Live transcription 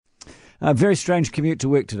A very strange commute to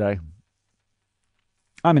work today.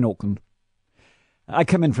 I'm in Auckland. I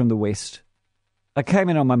come in from the west. I came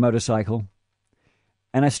in on my motorcycle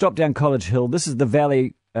and I stopped down College Hill. This is the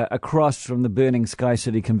valley across from the burning Sky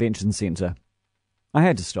City Convention Centre. I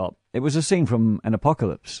had to stop. It was a scene from an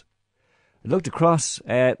apocalypse. I looked across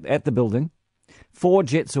at the building. 4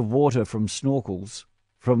 jets of water from snorkels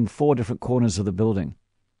from 4 different corners of the building.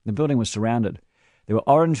 The building was surrounded. There were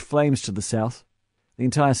orange flames to the south. The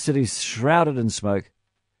entire city shrouded in smoke.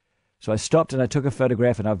 So I stopped and I took a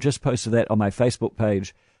photograph, and I've just posted that on my Facebook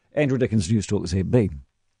page, Andrew Dickens News Talk ZB.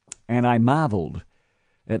 And I marvelled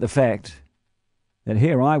at the fact that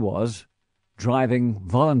here I was driving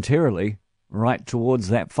voluntarily right towards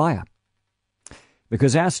that fire.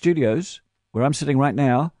 Because our studios, where I'm sitting right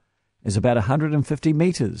now, is about 150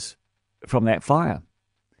 metres from that fire.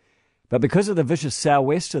 But because of the vicious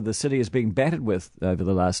sou'wester the city is being battered with over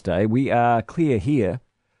the last day, we are clear here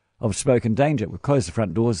of smoke and danger. We've closed the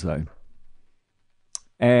front doors, though.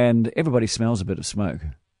 And everybody smells a bit of smoke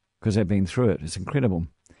because they've been through it. It's incredible.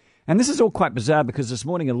 And this is all quite bizarre because this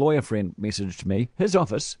morning a lawyer friend messaged me. His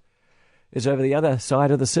office is over the other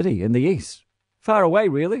side of the city in the east. Far away,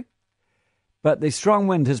 really. But the strong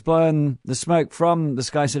wind has blown the smoke from the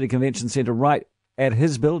Sky City Convention Centre right at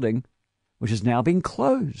his building, which has now been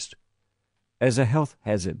closed as a health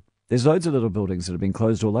hazard. There's loads of little buildings that have been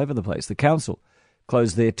closed all over the place. The council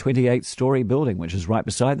closed their 28-storey building, which is right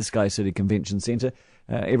beside the Sky City Convention Centre.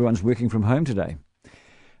 Everyone's working from home today.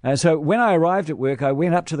 So when I arrived at work, I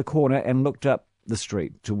went up to the corner and looked up the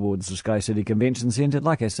street towards the Sky City Convention Centre,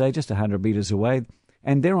 like I say, just 100 metres away.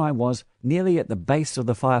 And there I was, nearly at the base of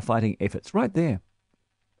the firefighting efforts, right there.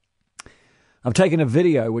 I've taken a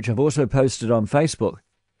video, which I've also posted on Facebook.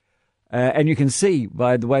 And you can see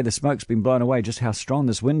by the way the smoke's been blown away just how strong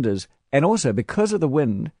this wind is. And also, because of the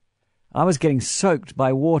wind, I was getting soaked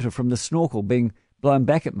by water from the snorkel being blown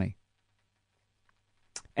back at me.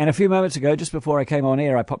 And a few moments ago, just before I came on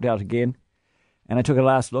air, I popped out again and I took a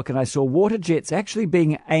last look and I saw water jets actually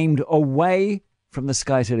being aimed away from the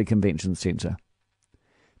Sky City Convention Centre.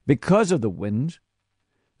 Because of the wind,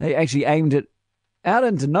 they actually aimed it out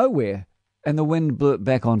into nowhere and the wind blew it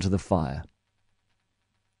back onto the fire.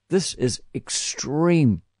 This is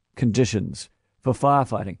extreme conditions for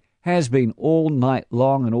firefighting. Has been all night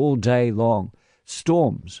long and all day long.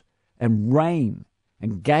 Storms and rain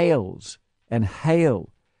and gales and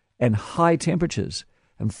hail and high temperatures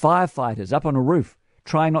and firefighters up on a roof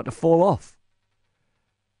trying not to fall off.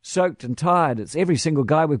 Soaked and tired. It's every single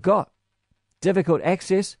guy we've got. Difficult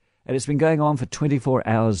access, and it's been going on for 24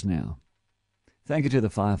 hours now. Thank you to the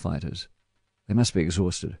firefighters. They must be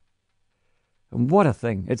exhausted. And what a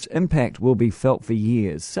thing. Its impact will be felt for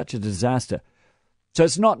years. Such a disaster. So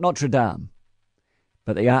it's not Notre Dame,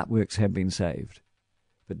 but the artworks have been saved.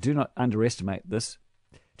 But do not underestimate this.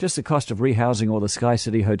 Just the cost of rehousing all the Sky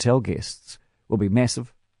City hotel guests will be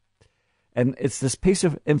massive. And it's this piece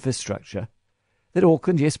of infrastructure that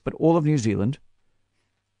Auckland, yes, but all of New Zealand,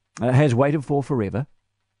 has waited for forever.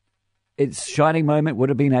 Its shining moment would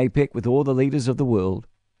have been APEC with all the leaders of the world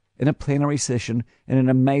in a plenary session and an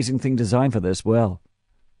amazing thing designed for this. Well,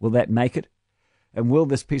 will that make it? And will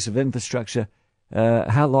this piece of infrastructure,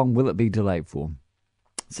 how long will it be delayed for?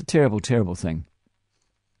 It's a terrible, terrible thing.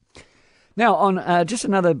 Now, on just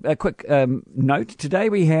another quick note, today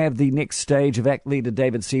we have the next stage of ACT leader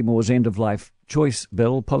David Seymour's end-of-life choice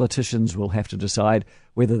bill. Politicians will have to decide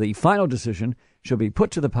whether the final decision should be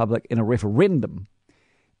put to the public in a referendum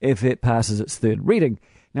if it passes its third reading.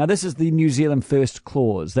 Now, this is the New Zealand First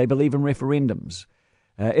clause. They believe in referendums.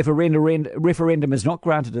 If a referendum is not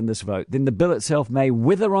granted in this vote, then the bill itself may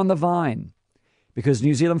wither on the vine, because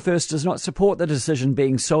New Zealand First does not support the decision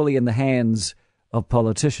being solely in the hands of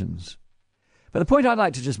politicians. But the point I'd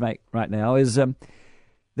like to just make right now is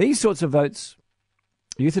these sorts of votes,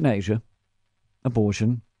 euthanasia,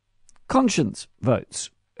 abortion, conscience votes.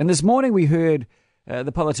 And this morning we heard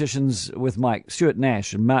the politicians with Mike Stuart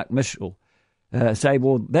Nash and Mark Mitchell say,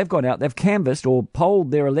 well, they've gone out, they've canvassed or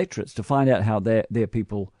polled their electorates to find out how their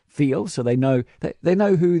people feel, so they know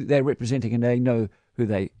who they're representing and they know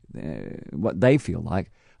who what they feel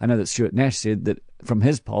like. I know that Stuart Nash said that from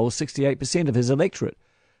his poll, 68% of his electorate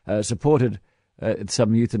supported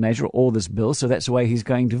some euthanasia or this bill, so that's the way he's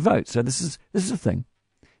going to vote. So this is a thing.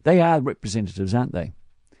 They are representatives, aren't they?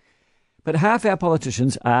 But half our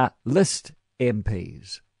politicians are list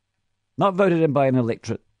MPs, not voted in by an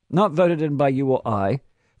electorate, not voted in by you or I,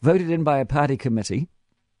 voted in by a party committee,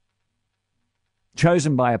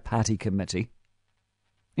 chosen by a party committee.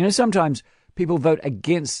 You know, sometimes people vote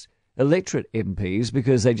against electorate MPs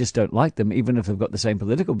because they just don't like them, even if they've got the same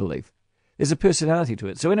political belief. There's a personality to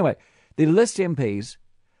it. So anyway, The list MPs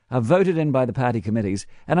are voted in by the party committees,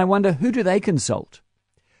 and I wonder, who do they consult?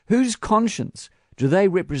 Whose conscience do they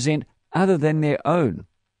represent other than their own?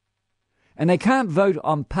 And they can't vote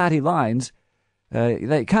on party lines.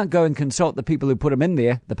 They can't go and consult the people who put them in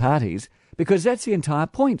there, the parties, because that's the entire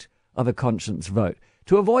point of a conscience vote,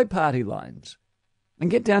 to avoid party lines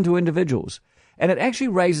and get down to individuals. And it actually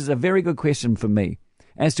raises a very good question for me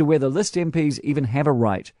as to whether list MPs even have a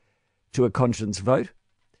right to a conscience vote,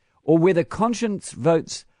 or whether conscience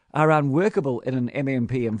votes are unworkable in an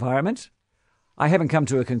MMP environment. I haven't come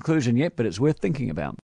to a conclusion yet, but it's worth thinking about.